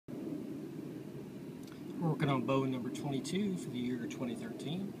We're working on bow number 22 for the year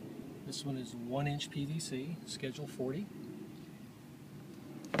 2013. This one is 1-inch PVC, schedule 40.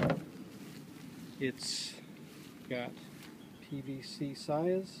 It's got PVC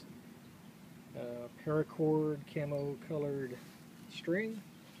size, paracord camo colored string,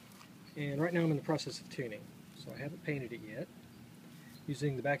 and right now I'm in the process of tuning, so I haven't painted it yet.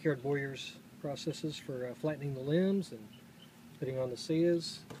 Using the backyard bowyers processes for flattening the limbs and putting on the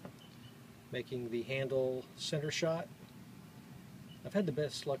scias, making the handle center shot. I've had the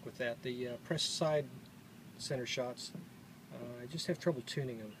best luck with that. The press side center shots, I just have trouble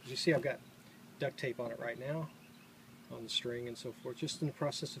tuning them. As you see, I've got duct tape on it right now, on the string and so forth, just in the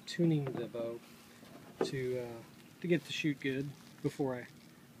process of tuning the bow to get it to shoot good before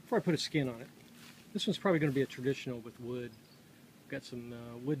I put a skin on it. This one's probably going to be a traditional with wood. I've got some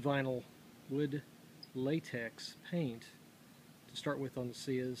wood latex paint to start with on the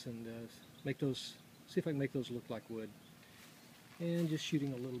scias and make those, see if I can make those look like wood. And just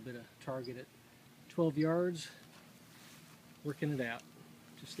shooting a little bit of target at 12 yards, working it out.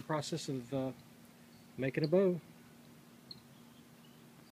 Just the process of making a bow.